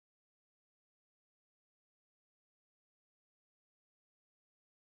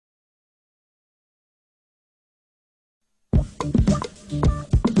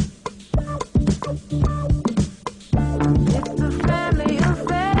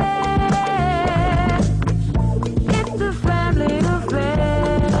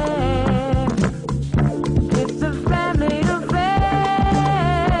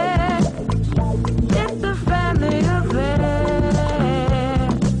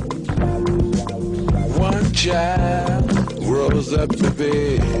Up to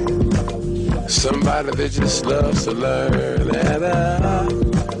be somebody that just loves to learn, and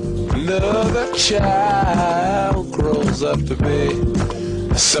another child grows up to be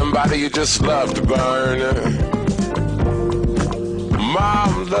somebody you just love to burn.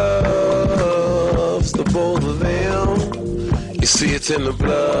 Mom loves the both of them. You see, it's in the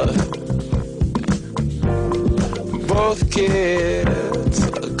blood. Both kids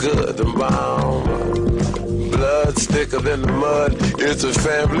are good and bound. Blood's thicker than the mud. It's a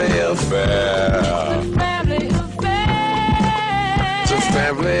family affair. It's a family affair. It's a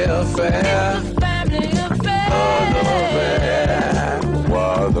family affair. Oh,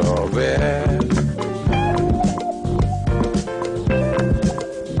 no, man.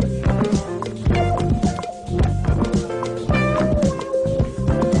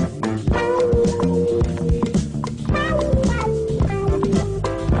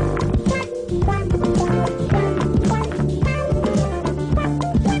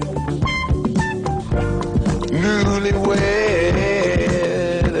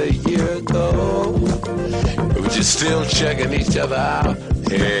 Still checking each other out.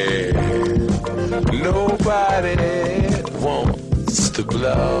 Hey, nobody wants to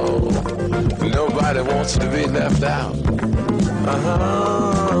blow. Nobody wants to be left out.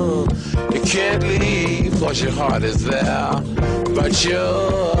 You can't leave cause your heart is there, but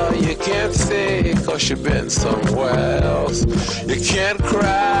you can't stay cause you've been somewhere else. You can't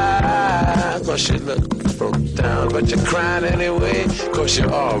cry cause you look broke down, but you're crying anyway cause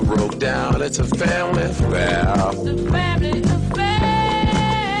you're all broke down. It's a family affair. It's a family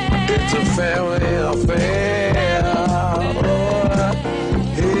affair. It's a family affair.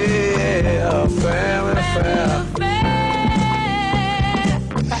 Yeah, a family affair.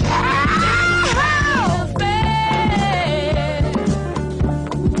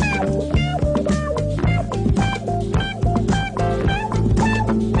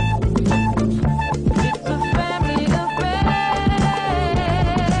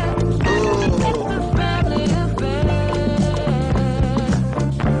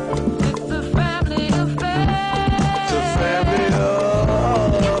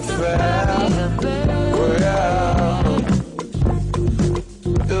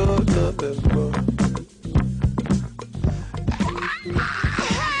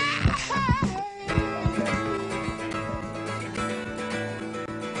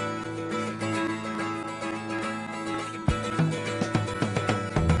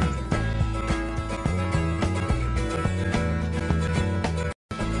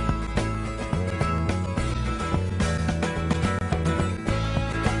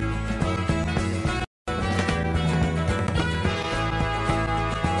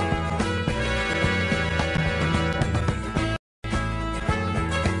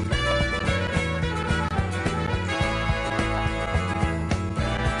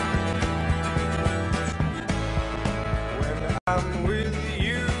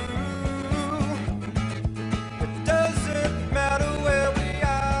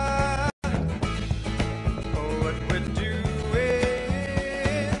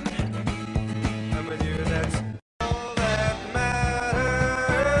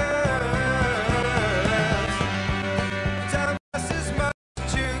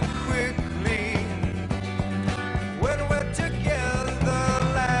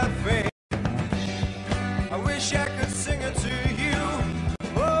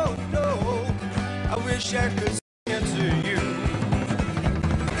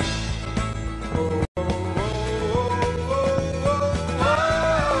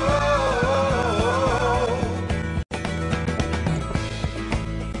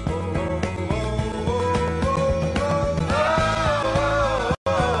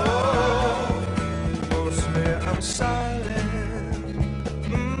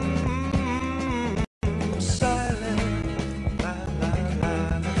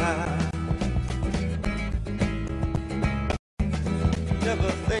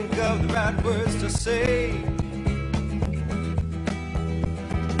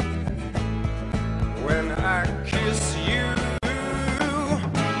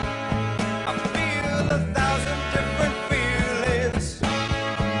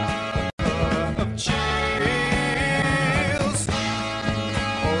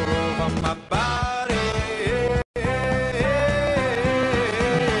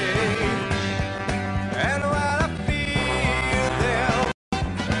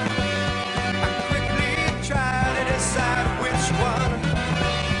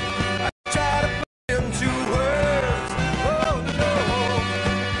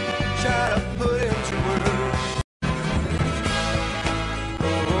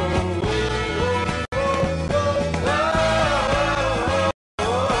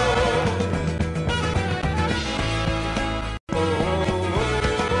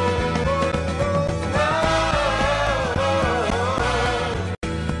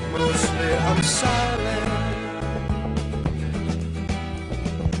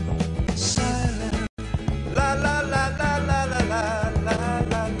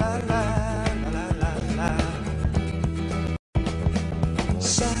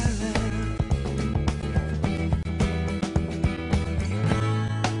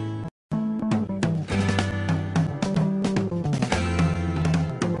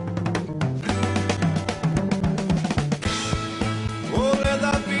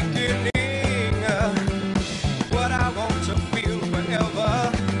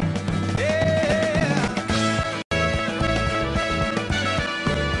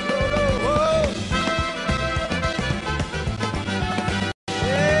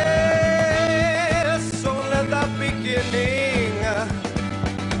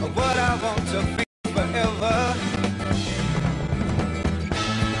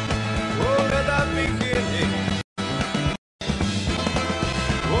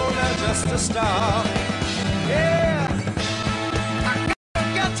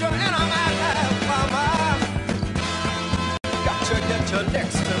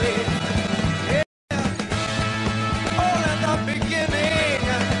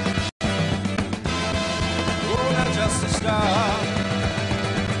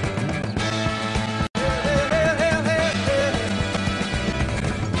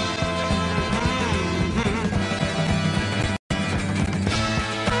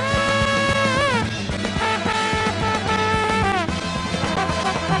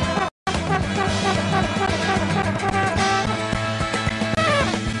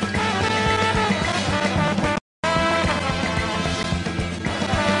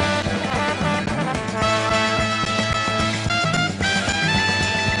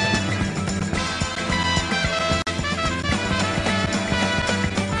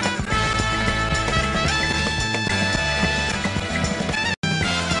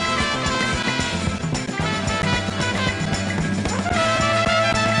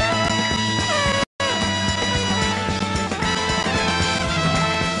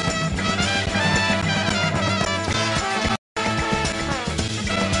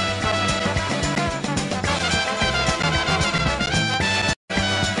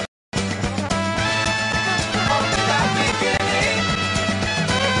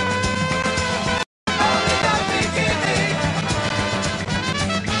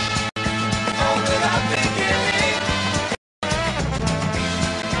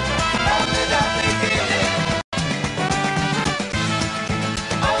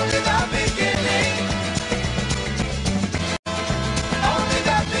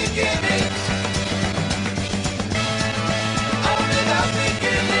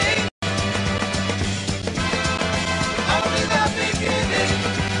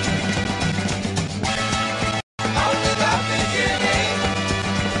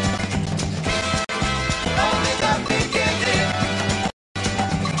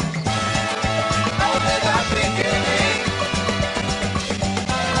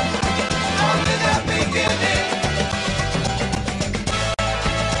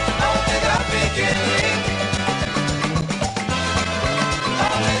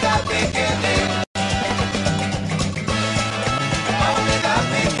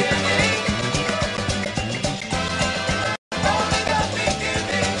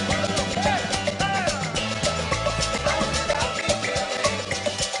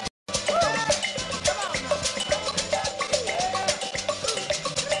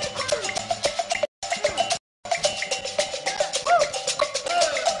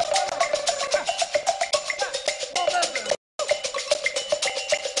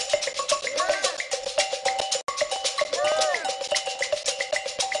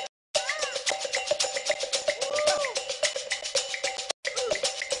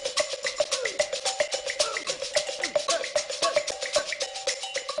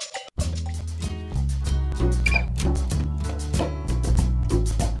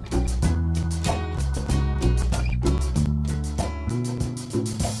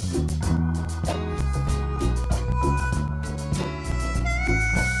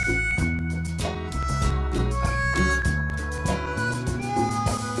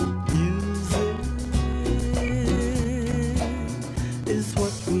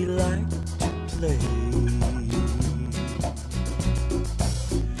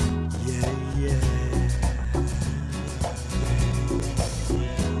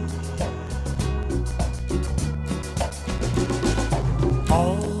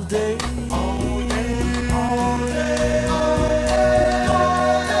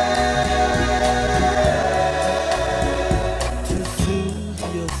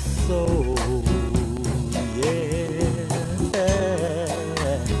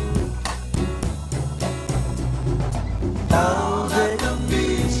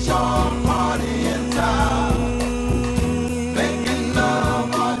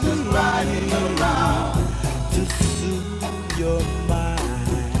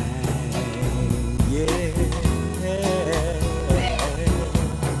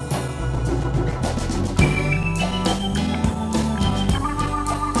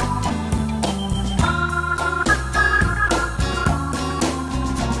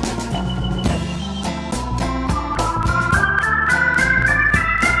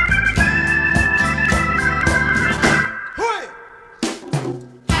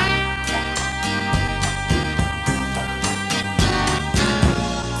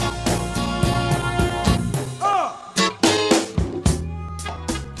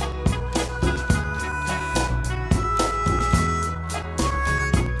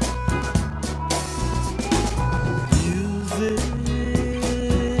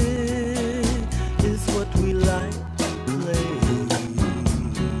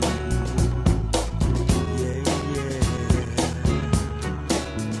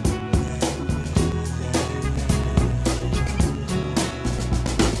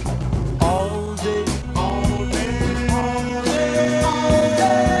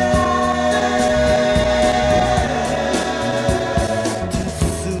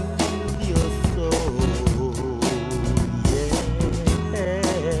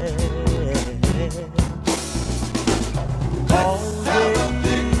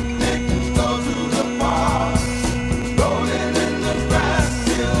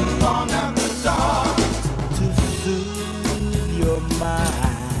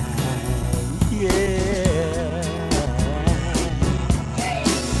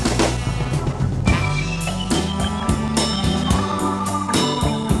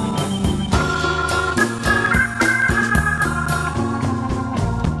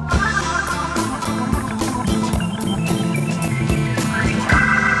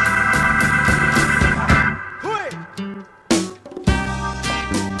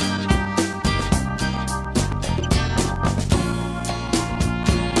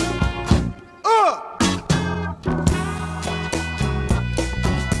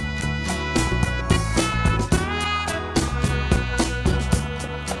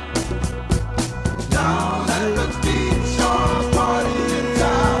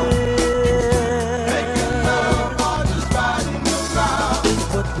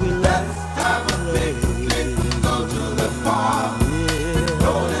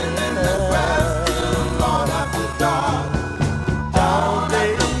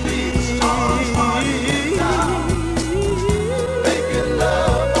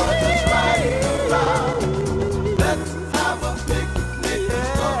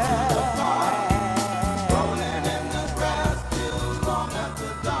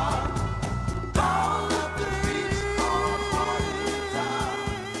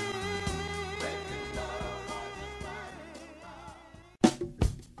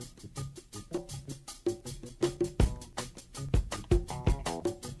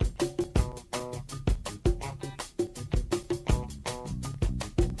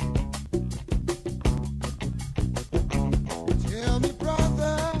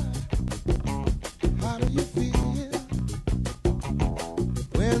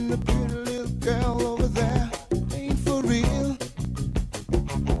 the pretty little girl over there ain't for real.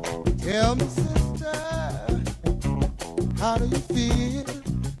 Tell me, sister, how do you feel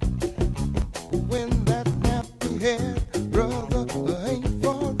when that nappy head brother ain't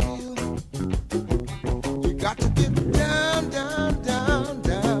for real? You got to get down, down, down,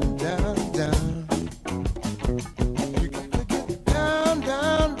 down, down, down. You got to get down,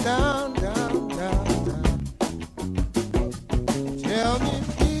 down, down, down, down, down. Tell me,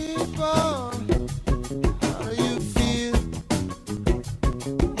 people, how do you feel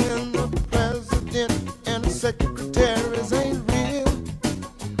when the president and the secretaries ain't real?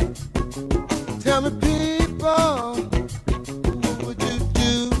 Tell me, people, what would you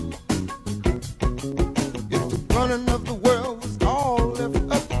do if the running of the world